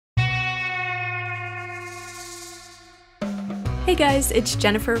Hey guys, it's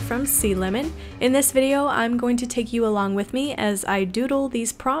Jennifer from Sealemon. In this video, I'm going to take you along with me as I doodle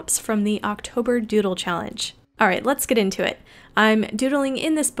these prompts from the October Doodle Challenge. Alright, let's get into it. I'm doodling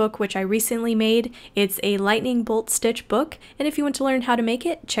in this book which I recently made. It's a lightning bolt stitch book, and if you want to learn how to make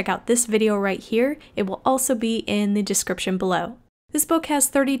it, check out this video right here. It will also be in the description below. This book has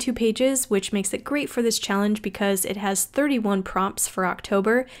 32 pages, which makes it great for this challenge because it has 31 prompts for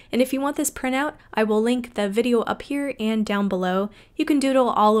October, and if you want this printout, I will link the video up here and down below. You can doodle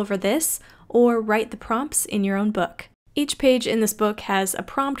all over this, or write the prompts in your own book. Each page in this book has a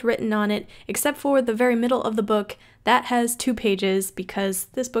prompt written on it, except for the very middle of the book. That has 2 pages because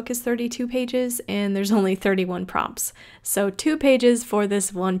this book is 32 pages and there's only 31 prompts. So 2 pages for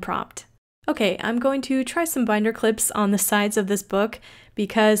this one prompt. Okay, I'm going to try some binder clips on the sides of this book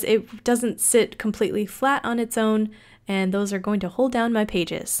because it doesn't sit completely flat on its own, and those are going to hold down my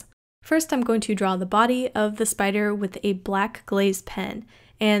pages. First, I'm going to draw the body of the spider with a black glazed pen,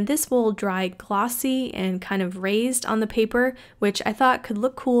 and this will dry glossy and kind of raised on the paper, which I thought could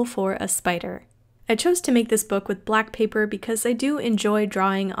look cool for a spider. I chose to make this book with black paper because I do enjoy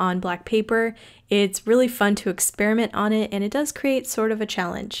drawing on black paper. It's really fun to experiment on it, and it does create sort of a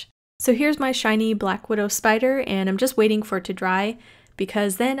challenge. So here's my shiny black widow spider, and I'm just waiting for it to dry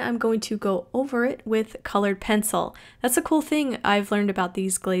because then I'm going to go over it with colored pencil. That's a cool thing I've learned about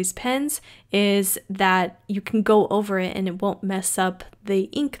these glazed pens, is that you can go over it and it won't mess up the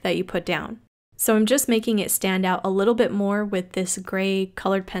ink that you put down. So I'm just making it stand out a little bit more with this gray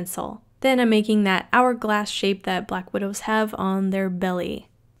colored pencil. Then I'm making that hourglass shape that black widows have on their belly.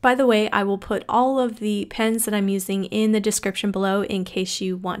 By the way, I will put all of the pens that I'm using in the description below in case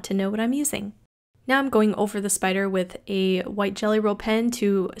you want to know what I'm using. Now I'm going over the spider with a white Jelly Roll pen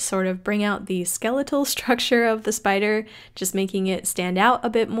to sort of bring out the skeletal structure of the spider, just making it stand out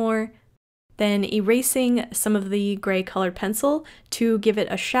a bit more. Then erasing some of the gray colored pencil to give it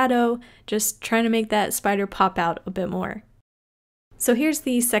a shadow, just trying to make that spider pop out a bit more. So here's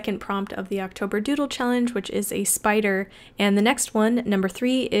the second prompt of the October Doodle Challenge, which is a spider, and the next one, number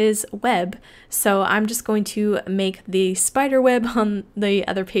 3, is web. So I'm just going to make the spider web on the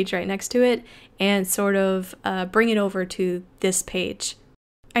other page right next to it and sort of bring it over to this page.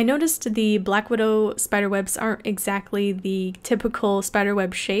 I noticed the Black Widow spider webs aren't exactly the typical spider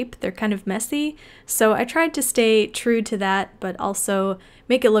web shape. They're kind of messy, so I tried to stay true to that, but also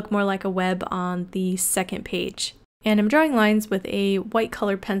make it look more like a web on the second page. And I'm drawing lines with a white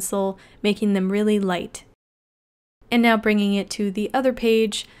colored pencil, making them really light. And now bringing it to the other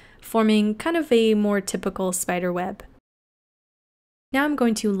page, forming kind of a more typical spider web. Now I'm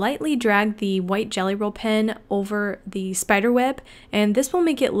going to lightly drag the white Jelly Roll pen over the spider web, and this will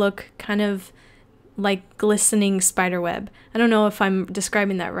make it look kind of like glistening spider web. I don't know if I'm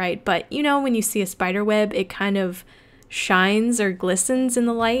describing that right, but you know when you see a spider web, it kind of shines or glistens in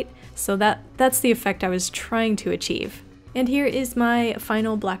the light, so that's the effect I was trying to achieve. And here is my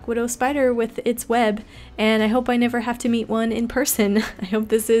final Black Widow spider with its web, and I hope I never have to meet one in person. I hope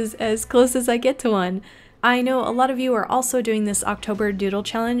this is as close as I get to one. I know a lot of you are also doing this October Doodle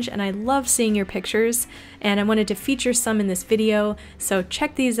Challenge, and I love seeing your pictures, and I wanted to feature some in this video, so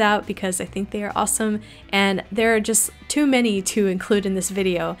check these out because I think they are awesome, and there are just too many to include in this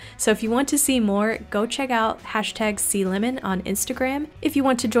video. So if you want to see more, go check out #sealemon on Instagram. If you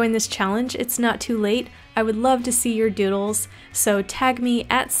want to join this challenge, it's not too late. I would love to see your doodles, so tag me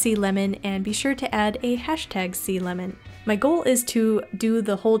 @sealemon and be sure to add a #sealemon. My goal is to do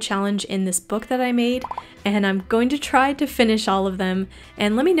the whole challenge in this book that I made, and I'm going to try to finish all of them,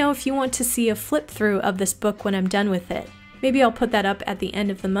 and let me know if you want to see a flip through of this book when I'm done with it. Maybe I'll put that up at the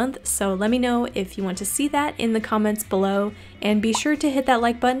end of the month, so let me know if you want to see that in the comments below, and be sure to hit that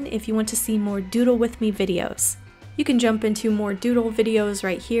like button if you want to see more Doodle With Me videos. You can jump into more doodle videos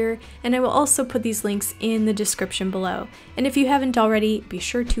right here, and I will also put these links in the description below. And if you haven't already, be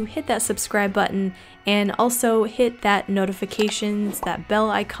sure to hit that subscribe button and also hit that notifications, that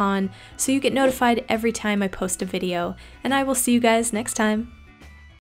bell icon, so you get notified every time I post a video. And I will see you guys next time.